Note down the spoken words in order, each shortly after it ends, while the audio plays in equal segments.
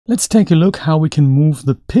Let's take a look how we can move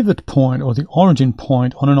the pivot point or the origin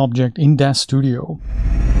point on an object in Daz Studio.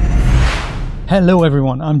 Hello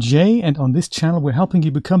everyone, I'm Jay, and on this channel we're helping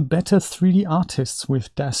you become better 3D artists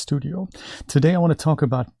with Daz Studio. Today I want to talk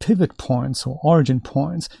about pivot points or origin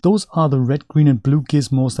points. Those are the red, green and blue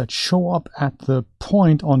gizmos that show up at the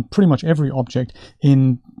point on pretty much every object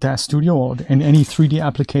in Daz Studio or in any 3D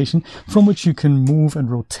application from which you can move and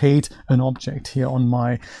rotate an object. Here on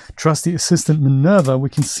my trusty assistant Minerva, we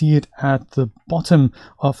can see it at the bottom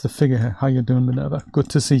of the figure here. How you doing, Minerva? Good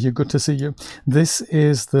to see you, good to see you. This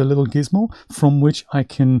is the little gizmo from which I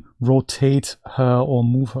can rotate her or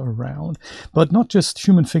move her around. But not just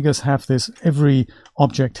human figures have this, every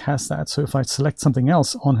object has that. So if I select something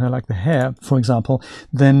else on her, like the hair, for example,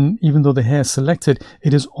 then even though the hair is selected,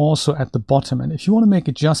 it is also at the bottom. And if you want to make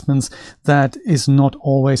adjustments, that is not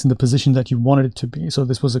always in the position that you wanted it to be. So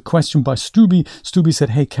this was a question by Stuby. Stuby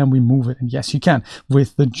said, hey, can we move it? And yes, you can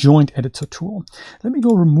with the joint editor tool. Let me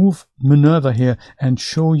go remove Minerva here and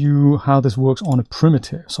show you how this works on a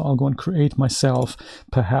primitive. So I'll go and create myself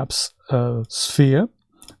perhaps a sphere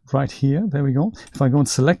right here. There we go. If I go and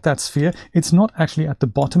select that sphere, it's not actually at the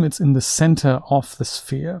bottom, it's in the center of the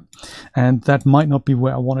sphere. And that might not be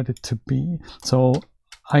where I wanted it to be. So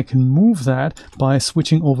I can move that by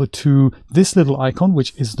switching over to this little icon,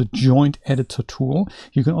 which is the joint editor tool.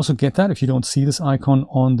 You can also get that if you don't see this icon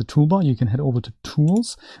on the toolbar. You can head over to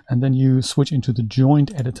tools and then you switch into the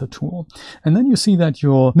joint editor tool. And then you see that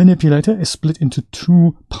your manipulator is split into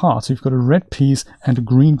two parts. You've got a red piece and a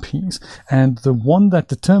green piece. And the one that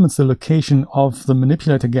determines the location of the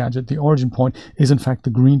manipulator gadget, the origin point, is in fact the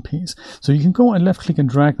green piece. So you can go and left click and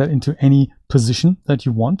drag that into any position that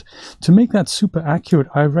you want. To make that super accurate,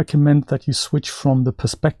 I recommend that you switch from the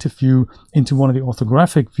perspective view into one of the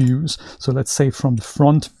orthographic views. So let's say from the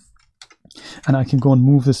front, and I can go and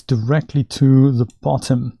move this directly to the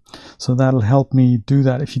bottom. So that'll help me do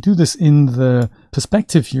that. If you do this in the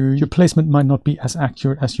perspective view, your placement might not be as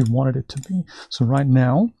accurate as you wanted it to be. So right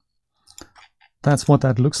now, that's what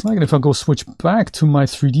that looks like. And if I go switch back to my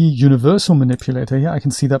 3D universal manipulator here, I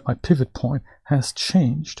can see that my pivot point has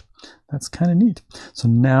changed. That's kind of neat. So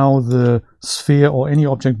now the sphere or any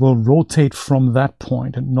object will rotate from that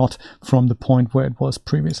point and not from the point where it was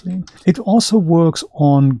previously. It also works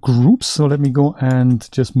on groups. So let me go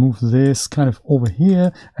and just move this kind of over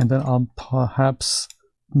here, and then I'll perhaps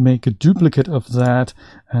make a duplicate of that.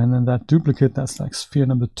 And then that duplicate, that's like sphere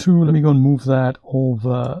number 2. Let me go and move that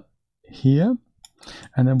over here.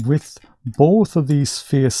 And then with both of these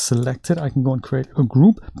spheres selected, I can go and create a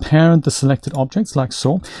group, parent the selected objects like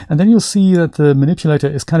so. And then you'll see that the manipulator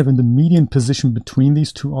is kind of in the median position between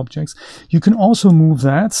these two objects. You can also move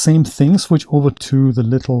that same thing, switch over to the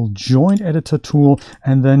little joint editor tool,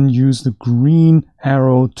 and then use the green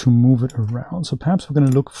arrow to move it around. So perhaps we're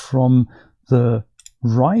going to look from the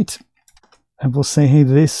right, and we'll say, hey,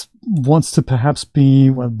 this wants to perhaps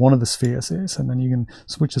be where one of the spheres is. And then you can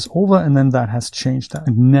switch this over, and then that has changed that.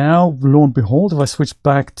 And now, lo and behold, if I switch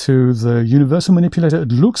back to the universal manipulator,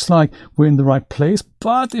 it looks like we're in the right place.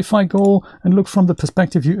 But if I go and look from the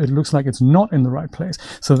perspective view, it looks like it's not in the right place.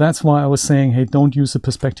 So that's why I was saying, hey, don't use the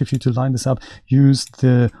perspective view to line this up. Use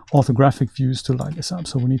the orthographic views to line this up.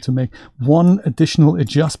 So we need to make one additional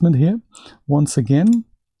adjustment here once again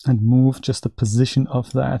and move just the position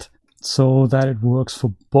of that so that it works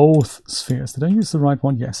for both spheres. Did I use the right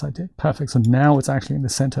one? Yes, I did. Perfect. So now it's actually in the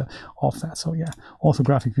center of that. So yeah,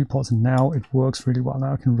 orthographic viewports, and now it works really well.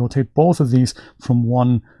 Now I can rotate both of these from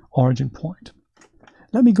one origin point.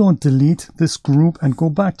 Let me go and delete this group and go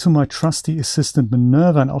back to my trusty assistant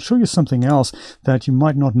Minerva, and I'll show you something else that you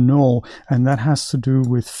might not know, and that has to do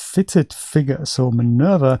with fitted figures. So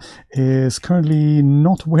Minerva is currently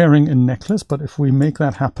not wearing a necklace, but if we make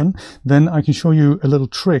that happen, then I can show you a little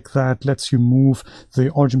trick that lets you move the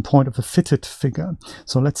origin point of a fitted figure.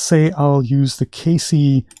 So let's say I'll use the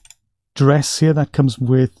Casey dress here that comes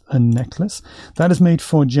with a necklace. That is made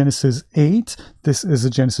for Genesis 8. This is a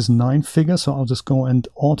Genesis 9 figure, so I'll just go and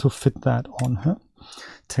auto fit that on her.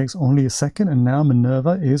 Takes only a second, and now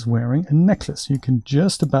Minerva is wearing a necklace. You can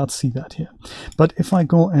just about see that here. But if I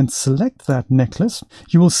go and select that necklace,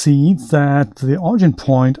 you will see that the origin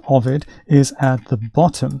point of it is at the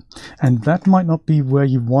bottom, and that might not be where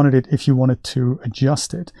you wanted it if you wanted to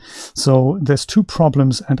adjust it. So there's two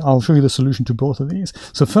problems, and I'll show you the solution to both of these.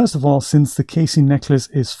 So first of all, since the Casey necklace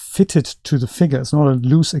is fitted to the figure, it's not a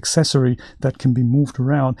loose accessory that can be moved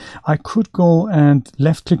around, I could go and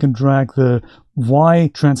left click and drag the Y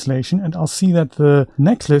translation, and I'll see that the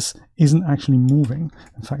necklace isn't actually moving.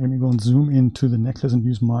 In fact, let me go and zoom into the necklace and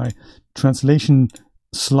use my translation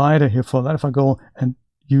slider here for that. If I go and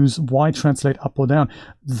use Y translate up or down,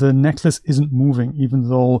 the necklace isn't moving, even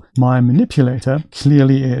though my manipulator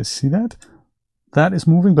clearly is. See that? That is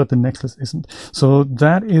moving, but the necklace isn't. So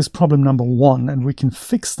that is problem number one, and we can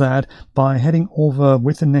fix that by heading over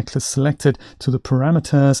with the necklace selected to the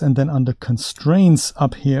parameters, and then under constraints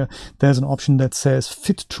up here, there's an option that says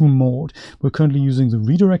fit to mode. We're currently using the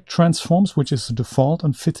redirect transforms, which is the default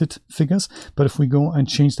on fitted figures, but if we go and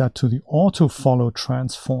change that to the auto follow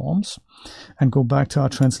transforms, and go back to our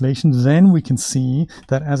translation, then we can see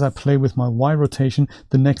that as I play with my Y rotation,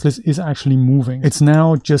 the necklace is actually moving. It's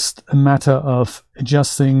now just a matter of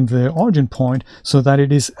adjusting the origin point so that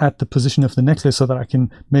it is at the position of the necklace so that I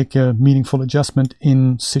can make a meaningful adjustment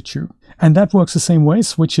in situ. And that works the same way.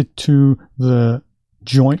 Switch it to the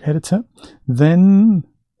joint editor, then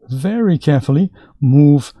very carefully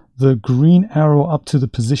move the green arrow up to the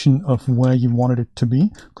position of where you wanted it to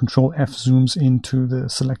be. Control F zooms into the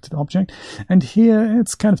selected object. And here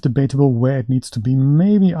it's kind of debatable where it needs to be.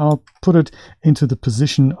 Maybe I'll put it into the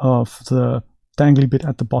position of the dangly bit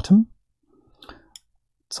at the bottom.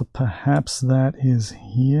 So perhaps that is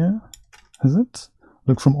here, is it?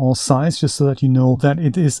 Look from all sides just so that you know that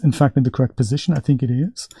it is in fact in the correct position. I think it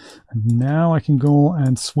is. And now I can go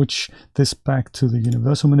and switch this back to the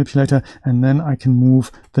universal manipulator, and then I can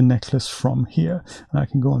move the necklace from here. And I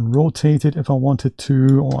can go and rotate it if I wanted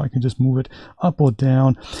to, or I can just move it up or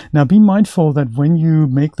down. Now be mindful that when you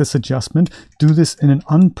make this adjustment, do this in an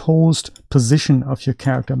unposed position of your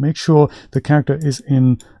character. Make sure the character is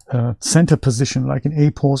in center position, like an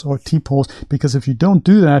A pose or T pose, because if you don't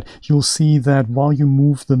do that, you'll see that while you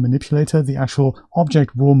move the manipulator, the actual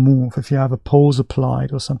object will move if you have a pose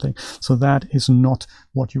applied or something. So that is not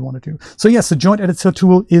what you want to do. So yes, the joint editor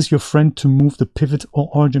tool is your friend to move the pivot or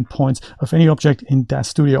origin points of any object in Daz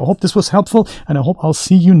Studio. I hope this was helpful, and I hope I'll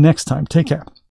see you next time. Take care.